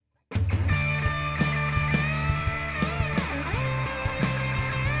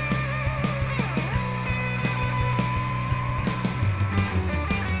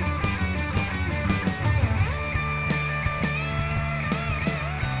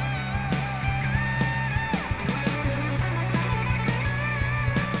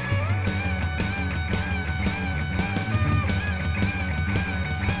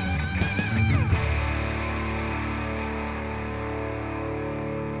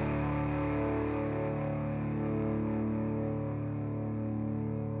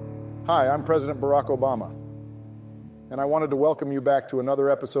Hi, I'm President Barack Obama, and I wanted to welcome you back to another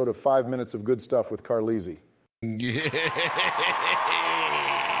episode of 5 Minutes of Good Stuff with Carlisi. Yeah.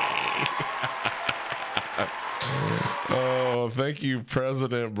 Oh, thank you,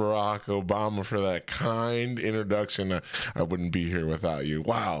 President Barack Obama, for that kind introduction. I wouldn't be here without you.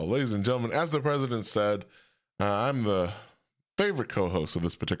 Wow, ladies and gentlemen, as the president said, I'm the favorite co-host of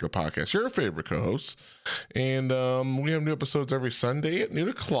this particular podcast. Your favorite co-host. And we have new episodes every Sunday at noon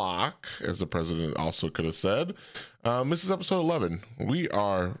o'clock, as the president also could have said. This is episode 11. We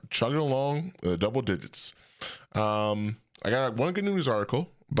are chugging along double digits. I got one good news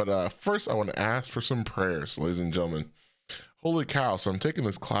article, but first I want to ask for some prayers, ladies and gentlemen. Holy cow. So I'm taking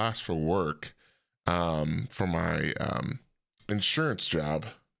this class for work for my insurance job.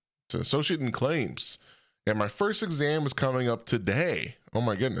 It's an associate in claims. And my first exam is coming up today. Oh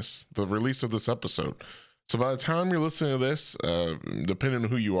my goodness, the release of this episode. So by the time you're listening to this, depending on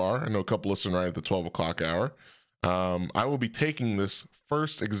who you are, I know a couple listen right at the 12 o'clock hour. I will be taking this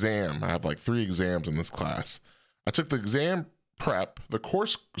first exam. I have like 3 exams in this class. I took the exam prep, the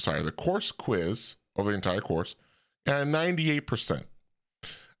course quiz over the entire course, and 98%.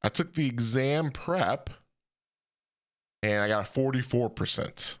 I took the exam prep and I got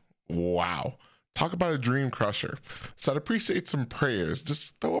 44%. Wow. Talk about a dream crusher. So I'd appreciate some prayers.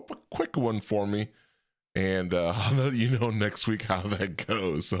 Just throw up a quick one for me. And I'll let you know next week how that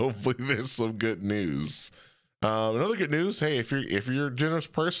goes. So hopefully there's some good news. Another good news. Hey, if you're a generous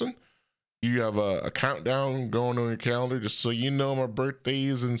person, you have a countdown going on your calendar. Just so you know, my birthday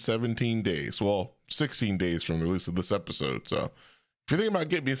is in 17 days. Well, 16 days from the release of this episode. So if you're thinking about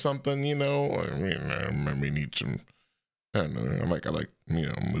getting me something, I need some, I don't know. I like,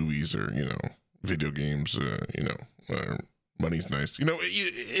 movies or, video games, money's nice.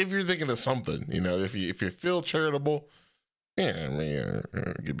 If you're thinking of something, if you feel charitable, give me a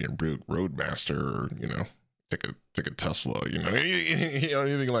Roadmaster or, take a Tesla,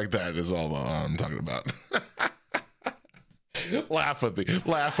 anything like that is all I'm talking about. Laugh with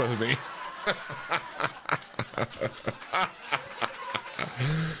me.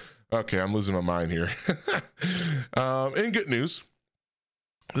 Okay, I'm losing my mind here. In good news,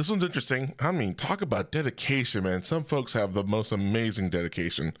 this one's interesting. I mean, talk about dedication, man. Some folks have the most amazing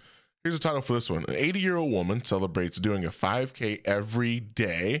dedication. Here's the title for this one. An 80-year-old woman celebrates doing a 5K every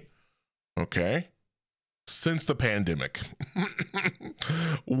day, okay, since the pandemic.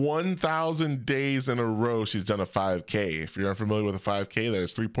 1,000 days in a row she's done a 5K. If you're unfamiliar with a 5K, that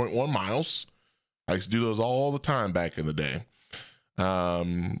is 3.1 miles. I used to do those all the time back in the day.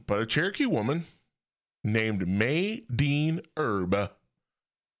 But a Cherokee woman named May Dean Erb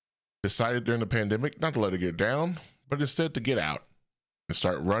decided during the pandemic not to let her get down, but instead to get out and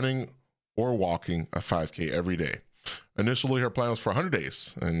start running or walking a 5K every day. Initially, her plan was for 100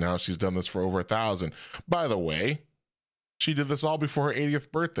 days, and now she's done this for over 1,000. By the way, she did this all before her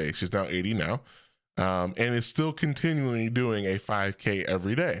 80th birthday. She's now 80 now, and is still continually doing a 5K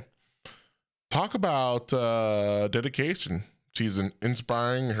every day. Talk about dedication. She's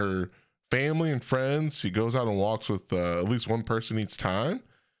inspiring her family and friends. She goes out and walks with at least one person each time.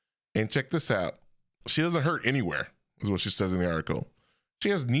 And check this out. She doesn't hurt anywhere, is what she says in the article. She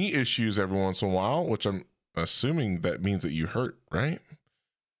has knee issues every once in a while, which I'm assuming that means that you hurt, right?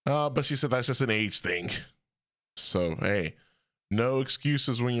 But she said that's just an age thing. So, hey, no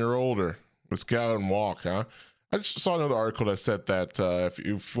excuses when you're older. Let's go out and walk, huh? I just saw another article that said that if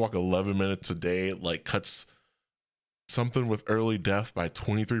you walk 11 minutes a day, it like cuts something with early death by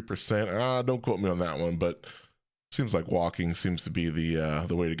 23%. Don't quote me on that one, but seems like walking seems to be the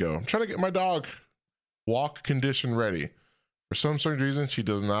way to go. I'm trying to get my dog walk condition ready. For some certain reason, she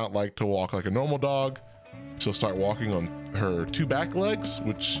does not like to walk like a normal dog. She'll start walking on her 2 back legs,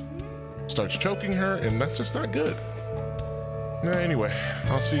 which starts choking her, and that's just not good. Anyway,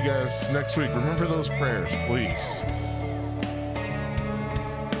 I'll see you guys next week. Remember those prayers, please.